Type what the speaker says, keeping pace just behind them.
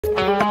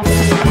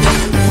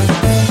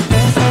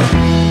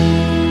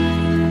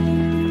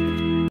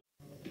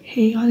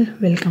Hey all,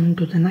 welcome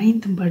to the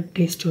ninth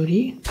birthday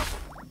story.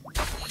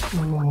 So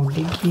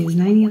Diggy is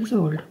 9 years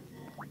old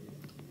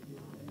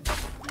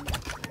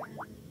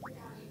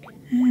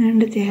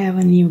and they have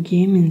a new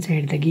game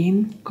inside the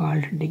game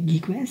called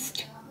Diggy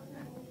Quest.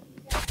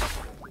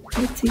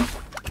 Let's see.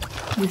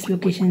 This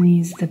location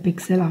is the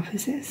Pixel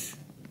offices.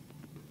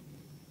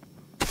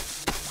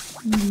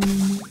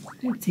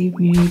 Let's see,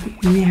 we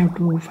may have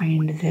to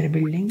find their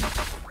building.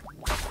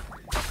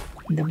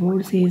 The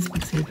board says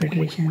Pixel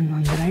Federation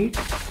on the right.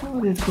 So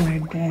let's go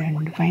ahead there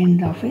and find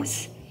the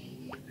office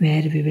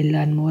where we will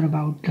learn more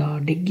about the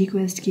Diggy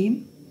Quest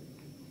game.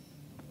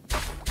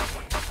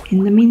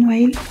 In the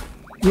meanwhile,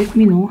 let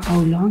me know how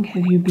long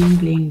have you been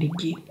playing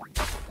Diggy.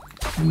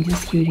 I'm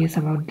just curious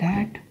about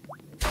that.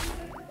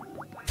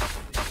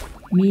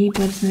 Me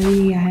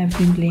personally, I have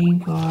been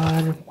playing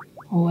for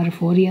over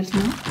 4 years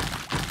now.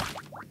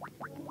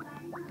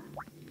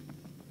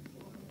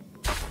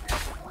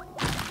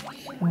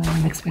 So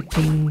I'm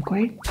expecting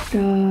quite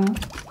a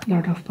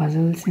lot of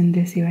puzzles in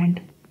this event.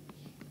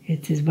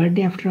 It's his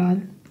birthday after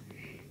all.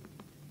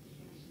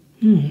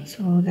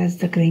 So that's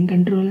the crane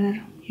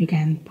controller. You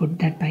can put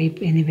that pipe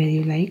anywhere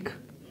you like.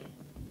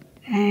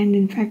 And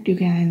in fact, you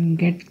can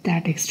get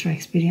that extra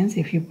experience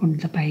if you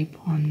put the pipe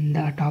on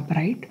the top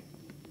right.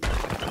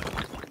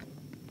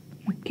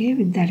 Okay,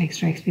 with that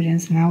extra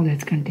experience, now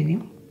let's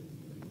continue.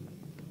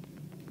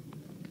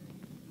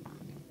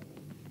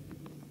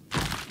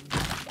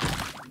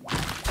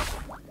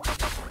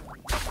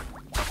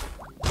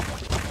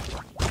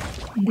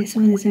 This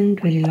one isn't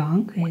very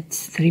long,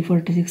 it's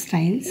 346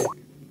 tiles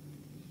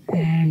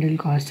and will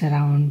cost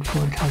around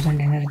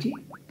 4000 energy.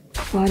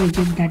 For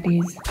Egypt, that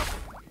is,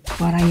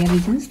 for higher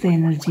regions, the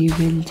energy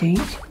will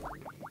change.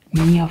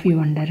 Many of you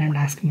wonder and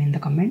ask me in the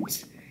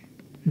comments.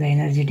 The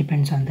energy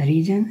depends on the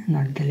region,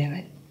 not the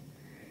level.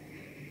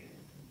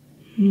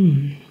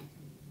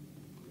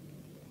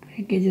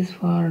 Packages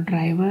for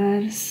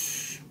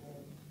drivers.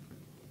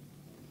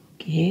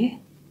 Okay.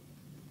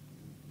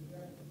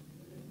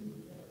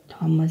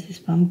 Thomas is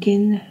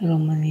pumpkin,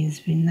 Roman is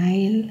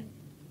vinyl,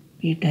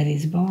 Peter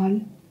is ball.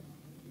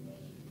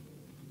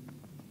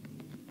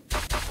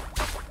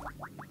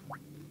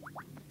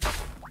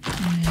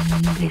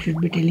 And they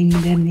should be telling me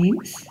their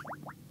names.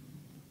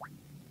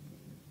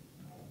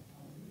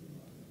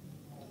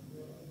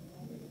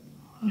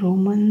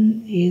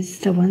 Roman is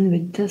the one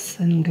with the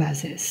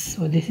sunglasses.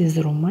 So this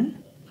is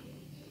Roman.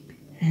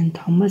 And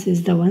Thomas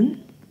is the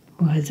one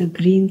who has a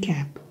green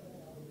cap.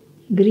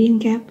 Green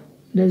cap?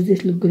 Does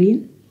this look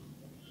green?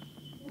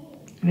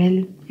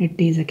 Well,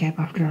 it is a cap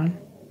after all.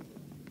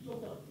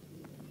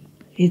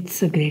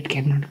 It's a great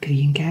cap, not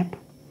green cap.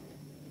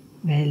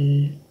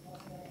 Well,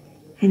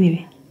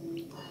 anyway,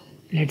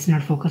 let's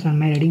not focus on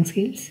my reading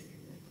skills.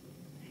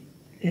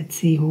 Let's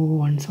see who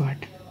wants what.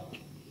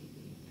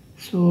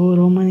 So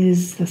Roman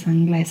is the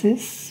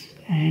sunglasses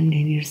and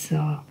he needs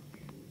a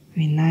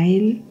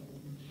vinyl.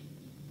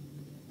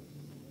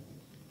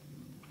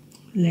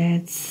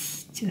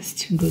 Let's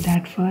just do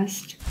that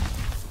first.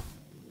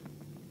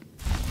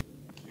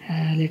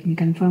 Let me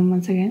confirm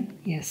once again.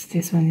 Yes,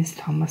 this one is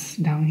Thomas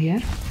down here.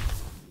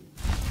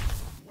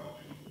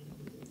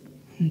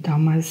 And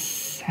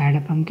Thomas had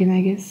a pumpkin,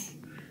 I guess.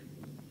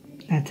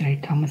 That's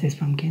right, Thomas is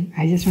pumpkin.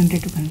 I just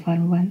wanted to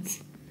confirm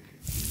once.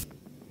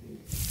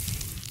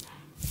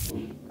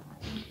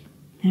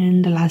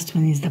 And the last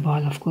one is the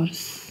ball, of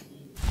course.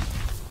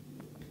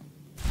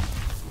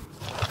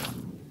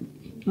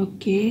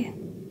 Okay.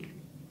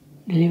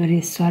 Delivery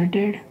is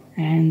sorted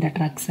and the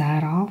trucks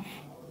are off.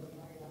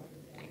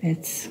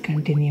 Let's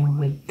continue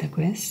with the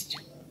quest.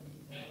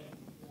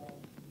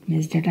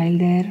 Missed a tile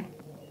there.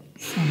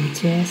 Some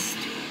chest.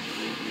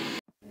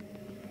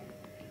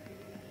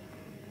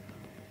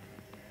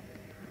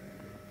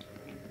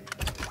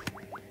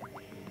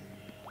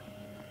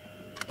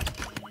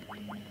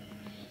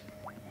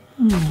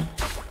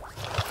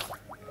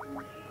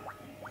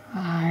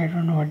 I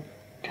don't know what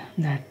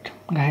that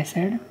guy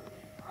said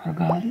or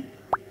girl.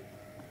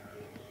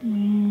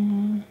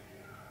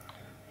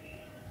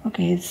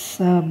 Okay, it's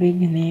a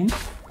big name,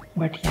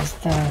 but yes,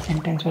 the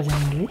sentence was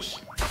in English.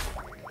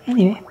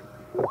 Anyway,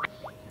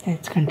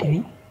 let's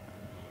continue.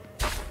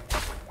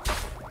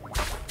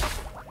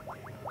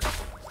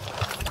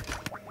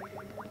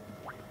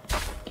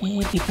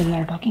 Okay, people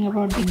are talking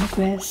about the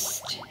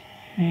quest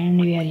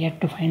and we are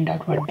yet to find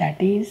out what that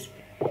is,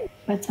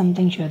 but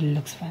something surely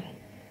looks fun.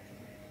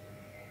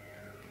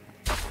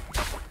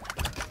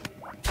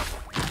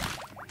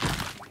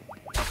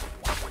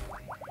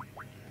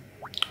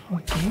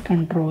 Okay,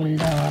 control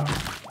the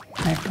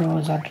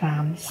metros or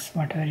trams,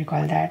 whatever you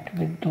call that,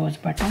 with those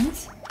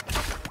buttons.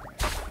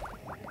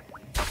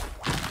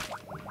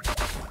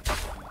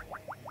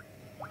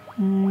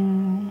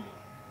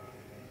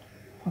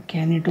 Okay,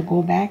 I need to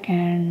go back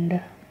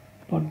and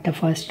put the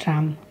first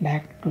tram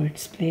back to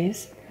its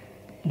place.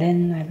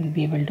 Then I will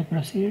be able to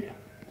proceed.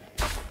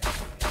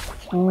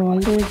 So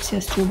although it's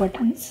just 2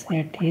 buttons,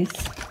 it is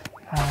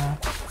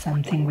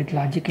something with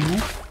logic in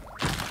it.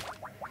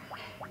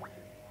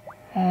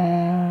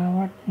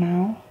 What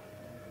now?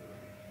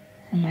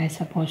 Am I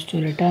supposed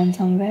to return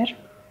somewhere?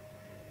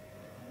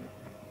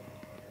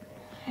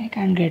 I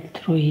can't get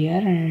through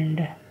here,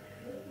 and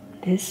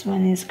this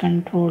one is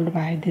controlled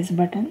by this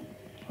button.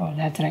 Oh,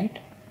 that's right.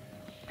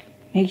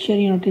 Make sure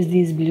you notice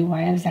these blue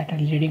wires that are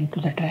leading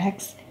to the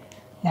tracks.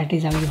 That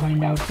is how you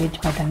find out which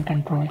button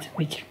controls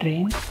which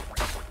train.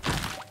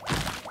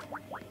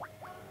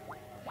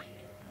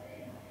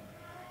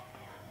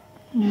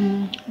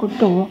 Good to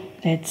go.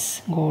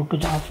 Let's go to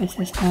the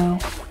offices now.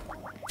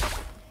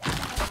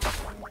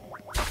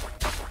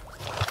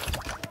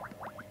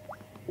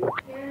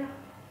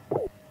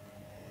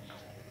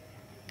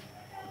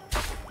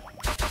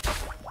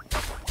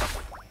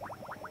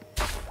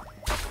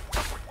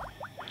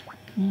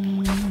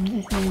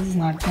 This is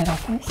not their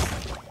office.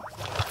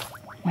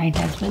 Might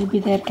as well be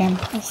their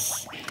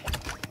campus.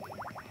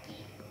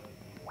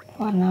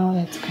 For now,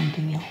 let's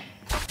continue.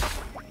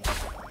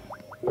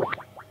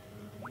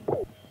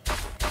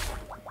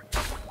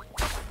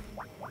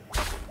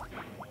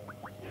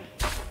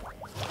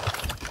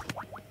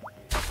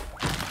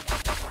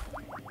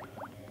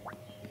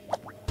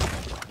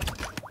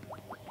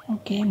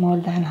 Okay, more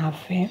than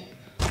halfway.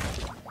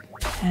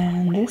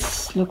 And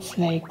this looks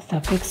like the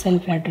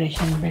Pixel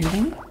Federation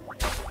building.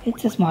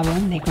 It's a small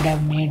one, they could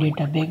have made it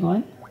a big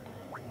one.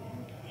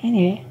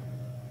 Anyway,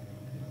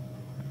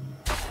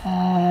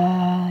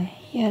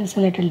 here's a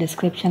little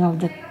description of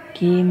the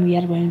game we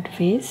are going to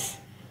face.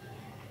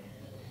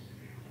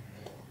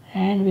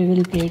 And we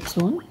will play it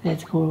soon.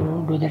 Let's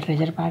go do the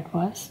treasure part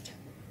first.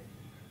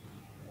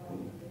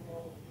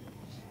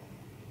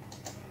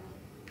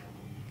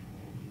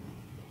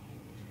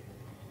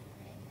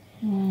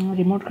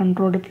 Remote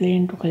controlled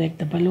plane to collect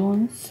the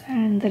balloons,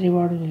 and the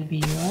reward will be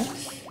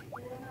yours.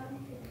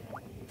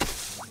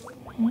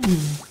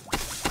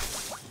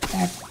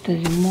 That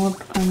remote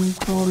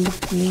controlled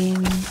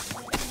plane,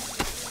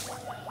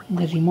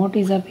 the remote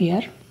is up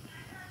here.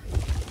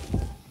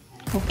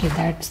 Okay,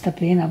 that's the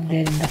plane up there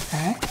in the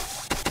sky.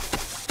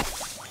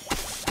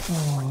 So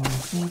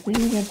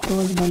maybe we get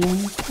those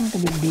balloons, not a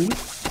big deal.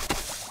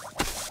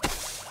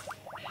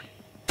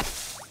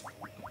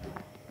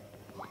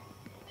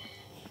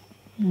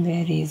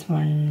 There is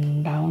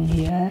one down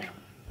here.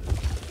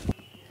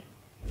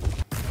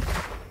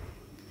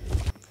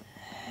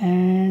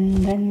 And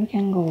then we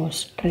can go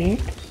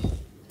straight.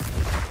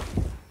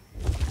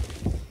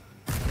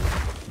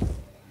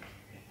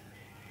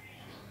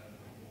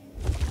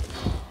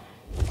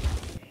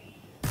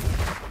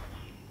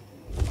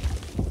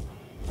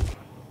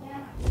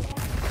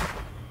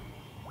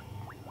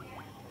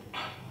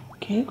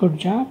 Okay, good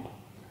job.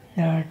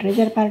 The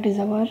treasure part is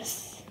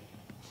ours.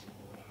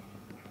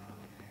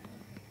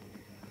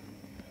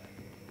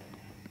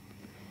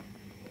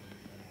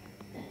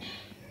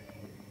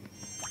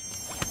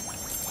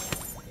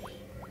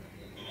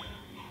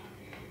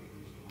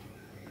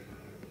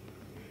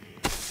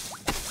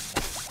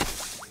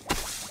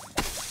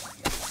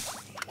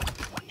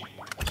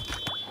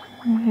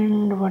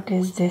 And what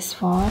is this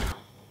for?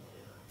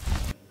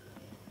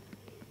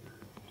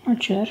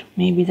 Not sure.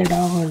 Maybe the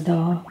dog or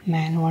the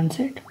man wants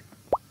it.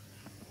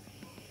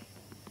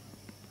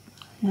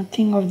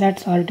 Nothing of that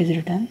sort is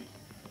written.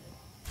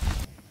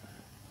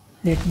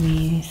 Let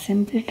me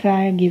simply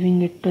try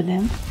giving it to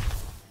them,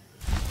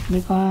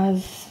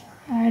 because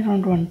I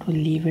don't want to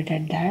leave it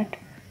at that.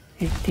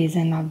 It is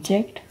an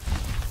object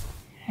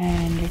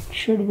and it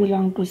should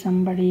belong to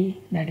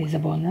somebody. That is a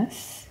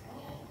bonus,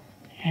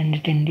 and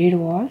it indeed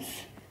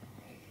was.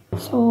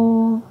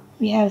 So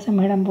we have some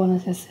hidden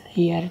bonuses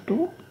here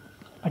too,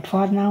 but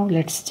for now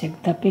let's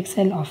check the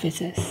Pixel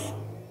offices.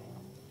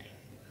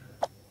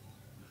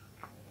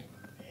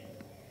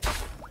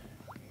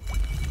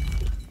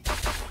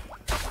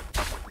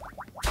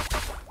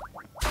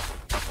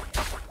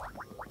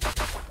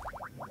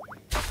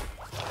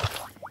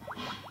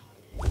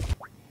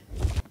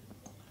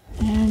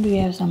 And we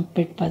have some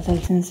pit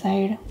puzzles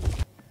inside.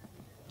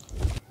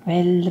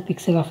 Well, the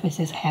Pixel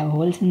offices have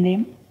holes in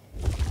them.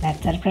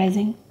 That's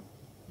surprising.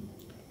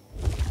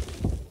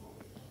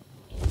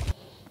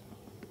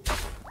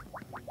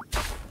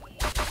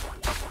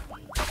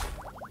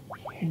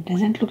 It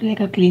doesn't look like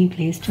a clean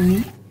place to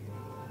me.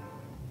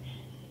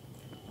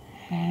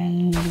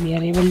 And we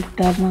are able to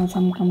turn on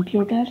some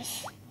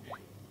computers.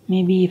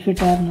 Maybe if we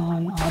turn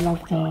on all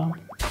of the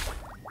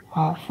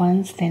off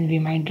ones, then we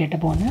might get a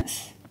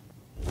bonus.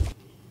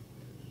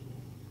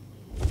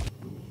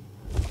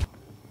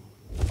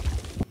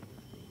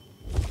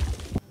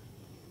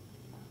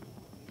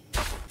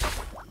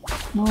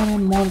 More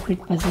and more pit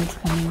puzzles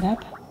coming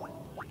up.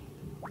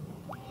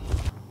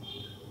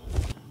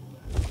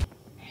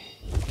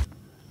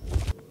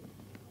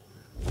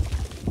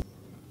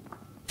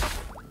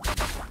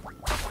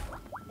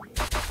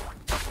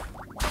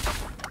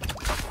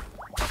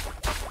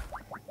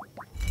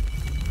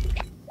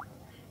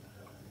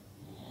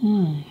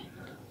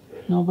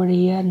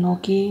 Nobody here, no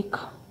cake.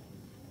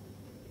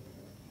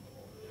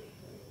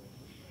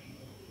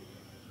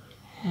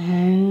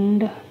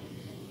 And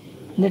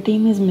the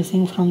team is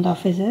missing from the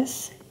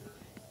offices.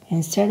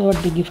 Instead, what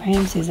Diggy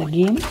finds is a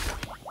game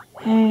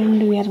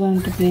And we are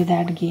going to play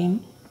that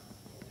game,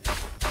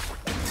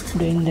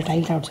 doing the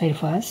tiles outside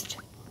first,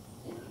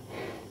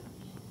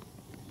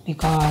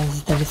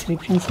 because the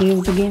description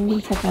says the game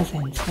will suck us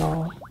in.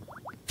 So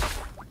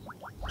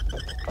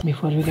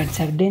before we get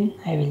sucked in,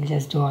 I will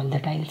just do all the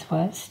tiles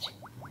first.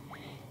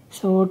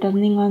 So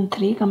turning on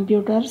 3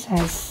 computers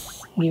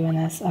has given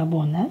us a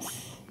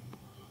bonus.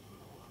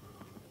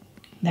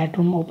 That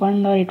room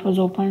opened, or it was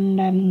opened,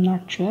 I'm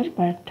not sure,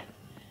 but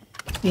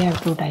we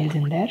have 2 tiles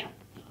in there.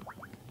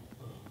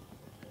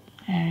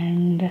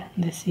 And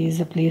this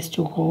is a place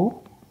to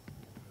go.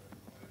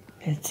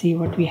 Let's see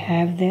what we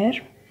have there.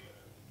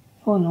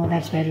 Oh no,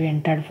 that's where we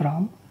entered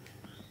from.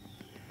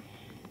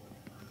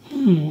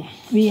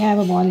 We have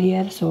a ball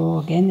here, so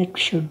again it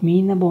should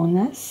mean a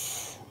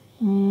bonus.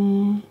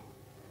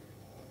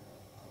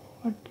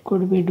 What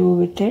could we do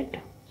with it?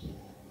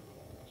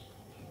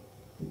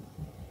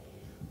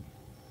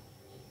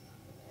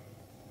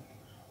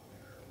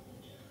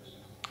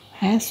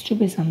 Has to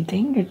be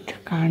something, it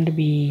can't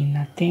be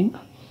nothing.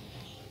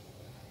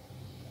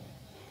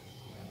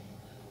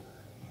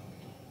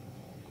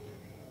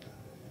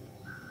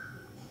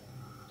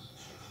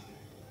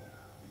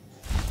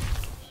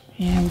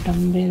 We have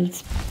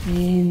dumbbells,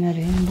 pen, a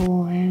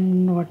rainbow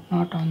and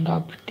whatnot on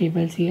the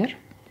tables here.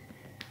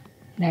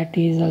 That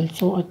is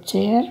also a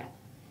chair.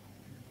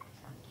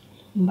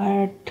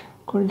 But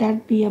could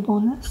that be a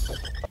bonus?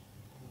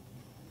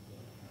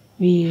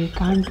 We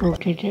can't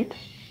rotate it.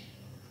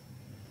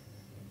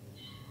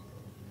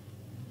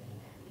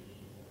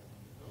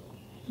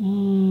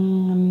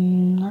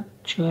 I'm not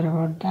sure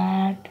about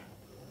that.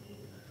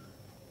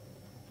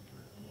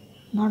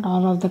 Not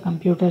all of the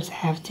computers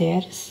have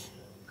chairs.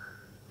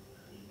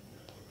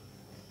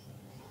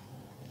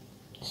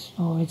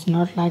 So it's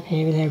not like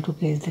I will have to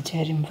place the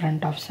chair in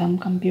front of some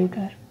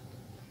computer.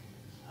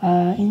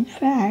 In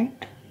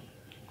fact,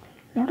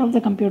 a lot of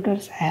the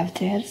computers have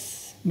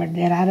chairs, but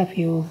there are a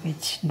few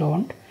which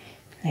don't.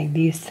 Like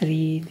these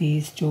 3,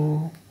 these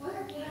 2,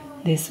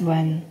 this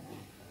one.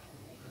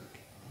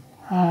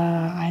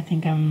 I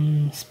think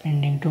I'm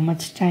spending too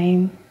much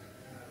time.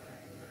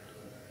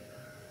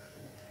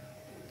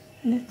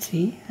 Let's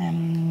see,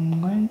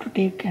 I'm going to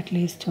take at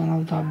least one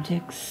of the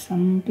objects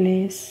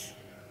someplace.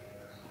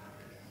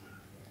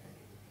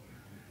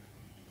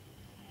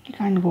 You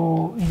can't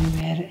go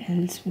anywhere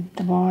else with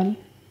the ball.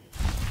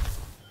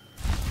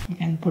 You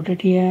can put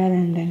it here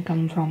and then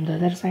come from the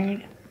other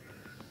side.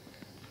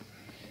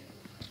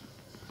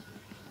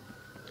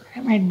 I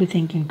might be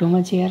thinking too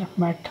much here,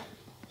 but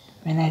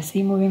when I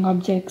see moving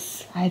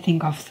objects, I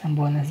think of some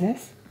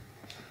bonuses.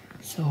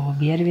 So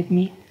bear with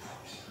me.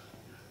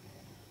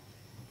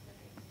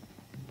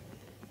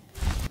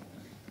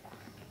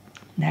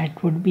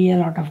 That would be a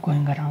lot of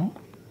going around.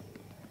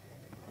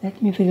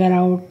 Let me figure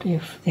out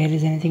if there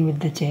is anything with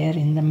the chair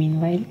in the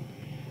meanwhile.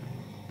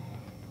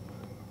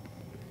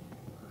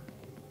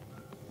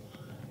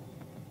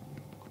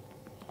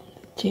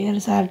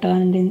 Chairs are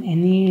turned in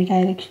any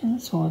direction,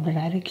 so the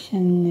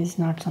direction is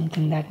not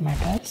something that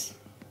matters.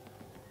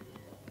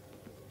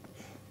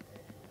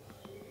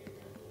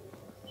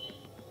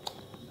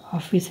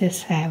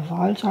 Offices have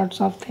all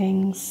sorts of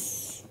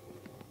things,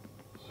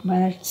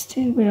 but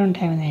still we don't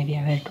have an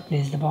idea where to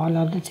place the ball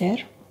or the chair.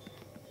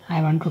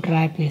 I want to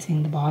try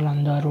placing the ball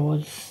on the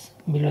rows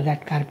below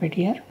that carpet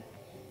here,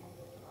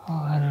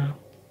 or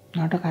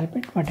not a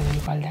carpet, whatever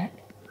you call that.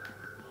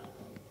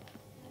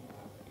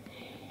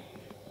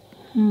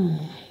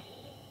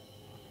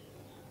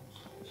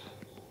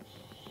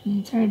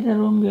 Inside the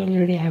room we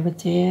already have a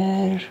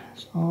chair,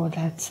 so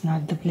that's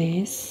not the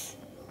place.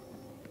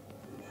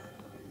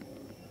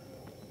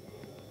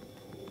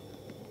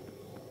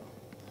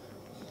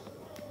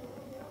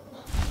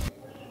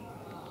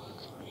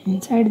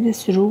 Inside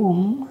this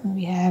room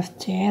we have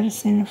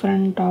chairs in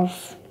front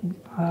of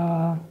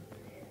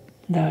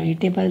the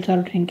eatables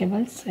or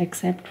drinkables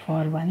except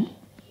for one,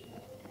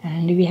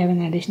 and we have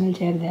an additional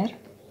chair there,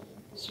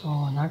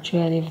 so not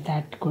sure if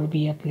that could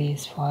be a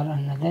place for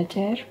another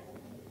chair.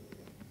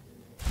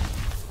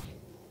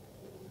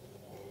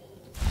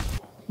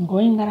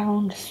 Going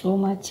around so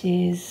much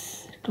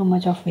is too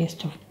much of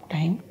waste of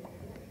time.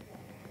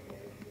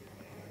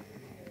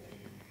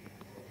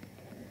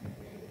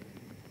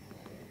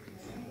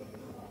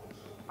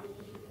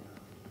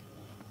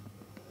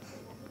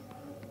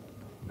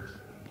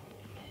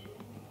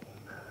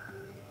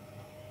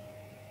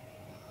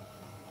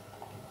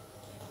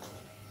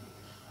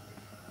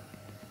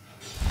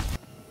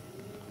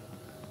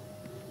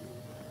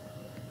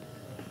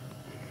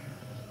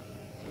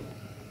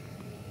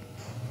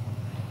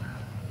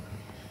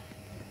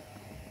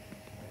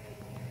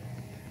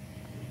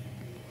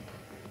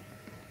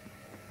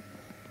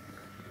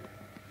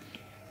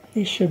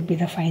 This should be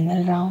the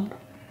final round.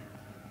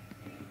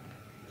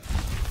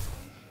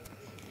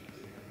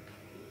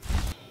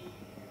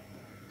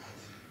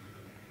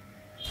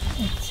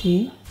 Let's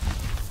see.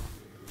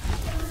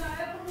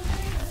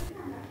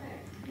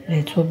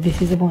 Let's hope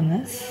this is a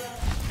bonus.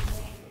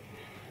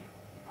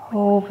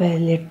 Oh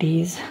well, it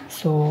is.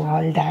 So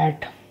all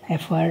that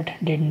effort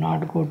did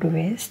not go to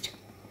waste.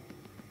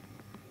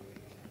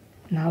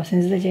 Now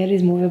since the chair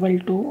is movable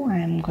too, I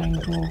am going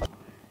to...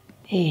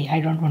 Hey, I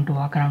don't want to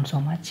walk around so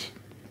much.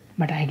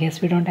 But I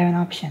guess we don't have an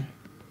option.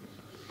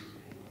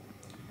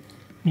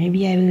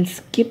 Maybe I will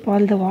skip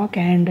all the walk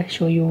and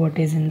show you what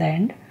is in the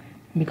end.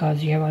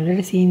 Because you have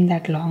already seen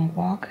that long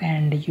walk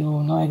and you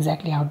know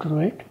exactly how to do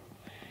it.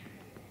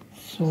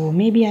 So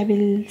maybe I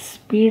will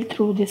speed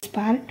through this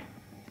part.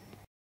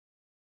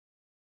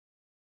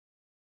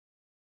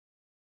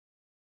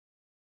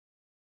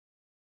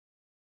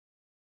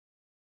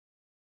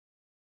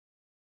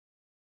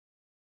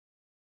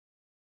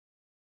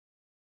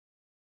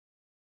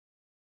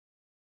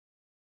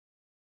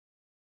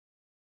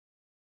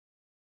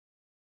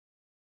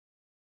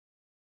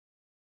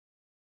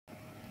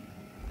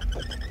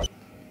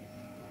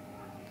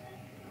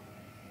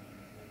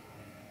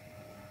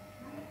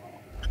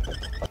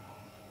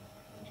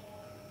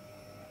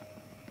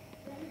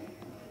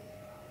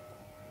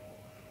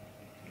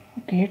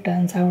 Okay,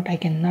 turns out I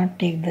cannot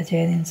take the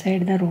chair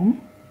inside the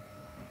room.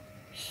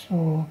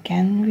 So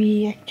can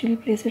we actually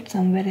place it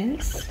somewhere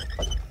else?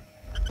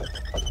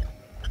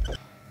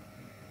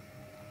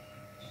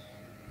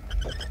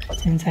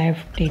 Since I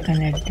have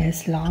taken it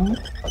this long,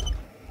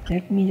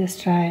 let me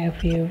just try a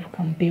few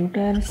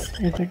computers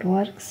if it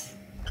works.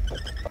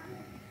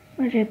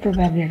 But it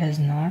probably does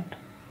not.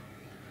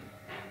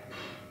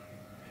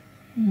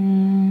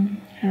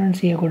 I don't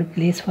see a good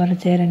place for a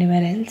chair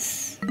anywhere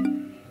else.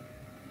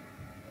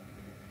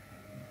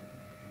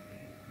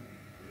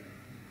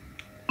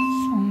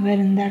 Somewhere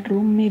in that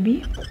room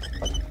maybe,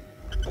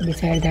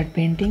 beside that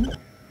painting.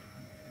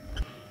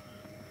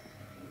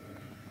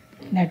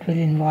 That will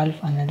involve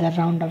another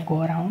round of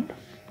go around.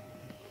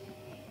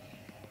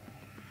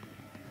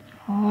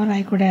 Or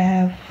I could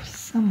have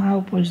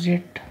somehow pushed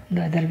it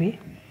the other way.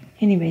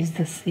 Anyways,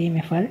 the same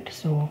effort,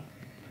 so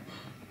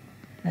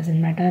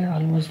doesn't matter,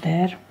 almost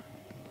there.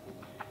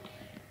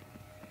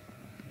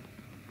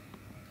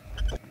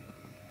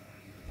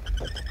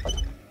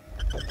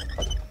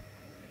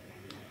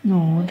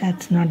 No,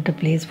 that's not the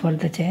place for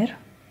the chair.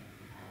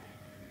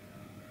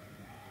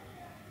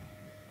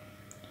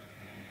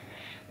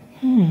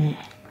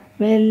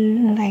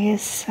 Well, I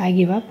guess I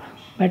give up.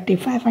 But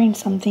if I find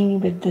something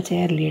with the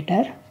chair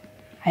later,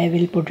 I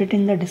will put it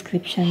in the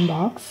description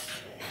box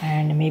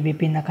and maybe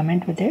pin a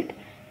comment with it.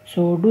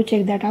 So do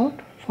check that out.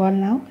 For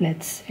now,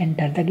 let's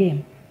enter the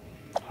game.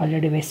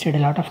 Already wasted a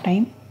lot of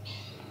time.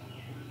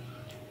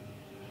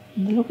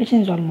 The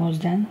location is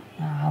almost done.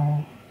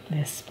 Now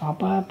this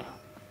pop up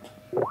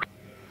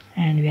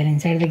and we are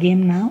inside the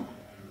game now.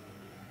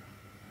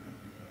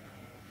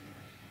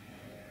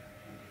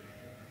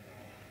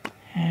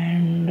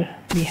 And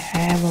we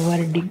have our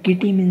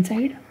Diggy team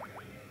inside.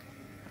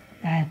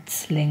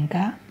 That's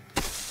Lenka.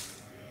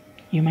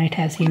 You might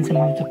have seen some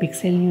of the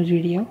Pixel News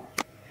video.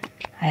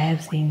 I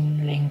have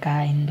seen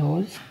Lenka in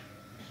those.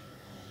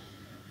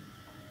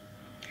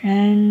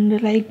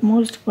 And like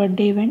most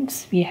birthday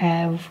events, we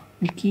have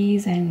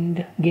keys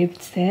and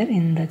gifts there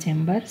in the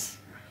chambers.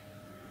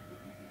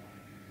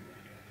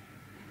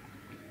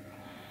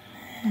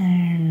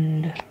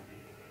 And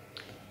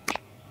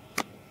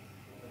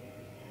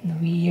the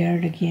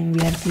weird game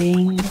we are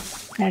playing,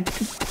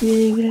 that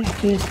we will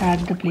actually start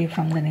the play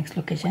from the next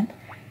location.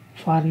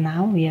 For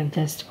now, we have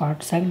just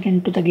got sucked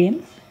into the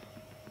game.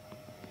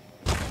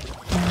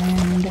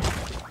 And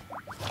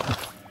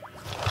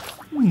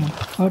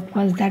what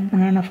was that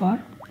banana for?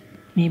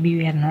 Maybe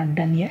we are not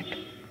done yet.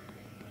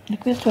 The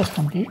quest was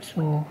complete,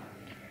 so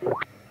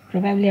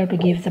probably have to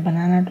give the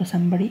banana to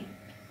somebody.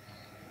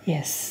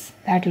 Yes,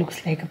 that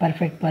looks like a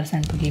perfect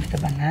person to give the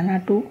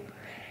banana to.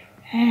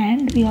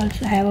 And we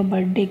also have a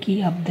birthday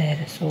key up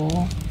there, so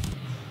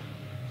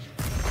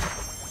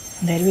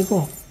there we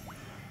go.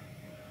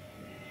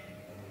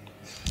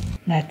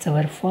 That's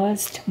our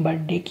first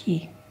birthday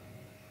key.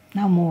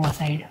 Now move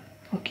aside.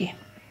 Okay,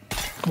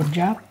 good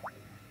job.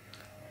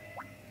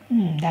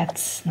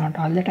 That's not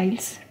all the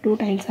tiles. 2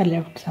 tiles are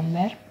left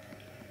somewhere.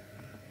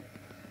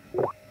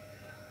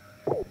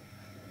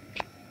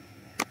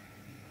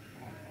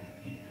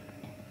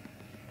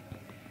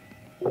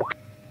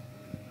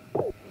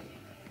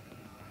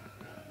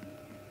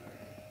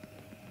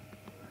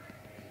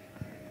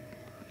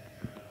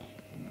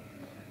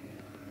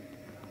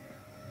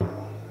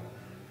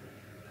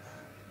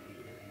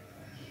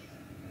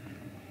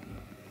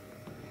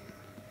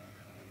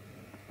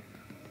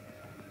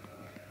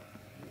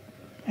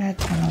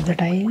 That's one of the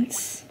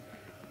tiles.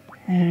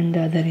 And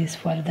the other is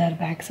further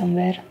back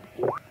somewhere.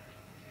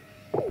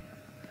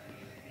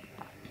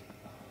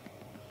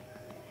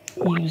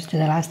 Used the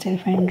last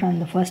elephant on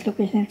the first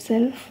location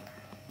itself.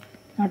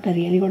 Not a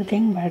really good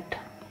thing, but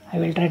I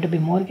will try to be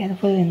more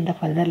careful in the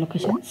further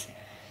locations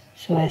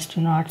so as to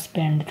not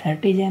spend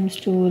 30 gems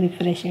to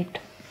refresh it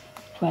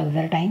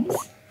further times.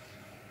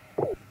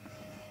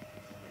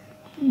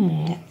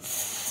 It's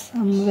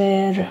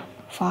somewhere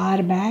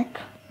far back.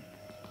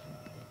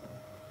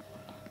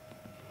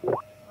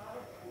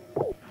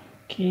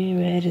 Okay,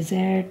 where is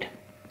it?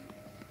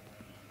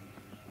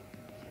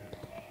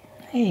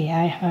 Hey,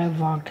 I have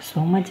walked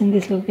so much in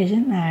this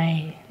location,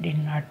 I did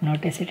not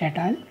notice it at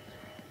all.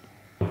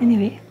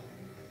 Anyway,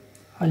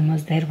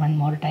 almost there, one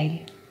more tile.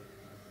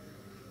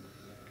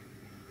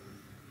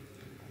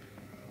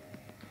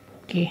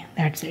 Okay,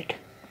 that's it.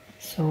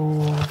 So,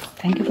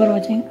 thank you for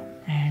watching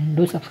and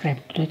do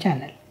subscribe to the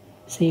channel.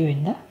 See you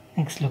in the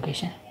next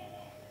location.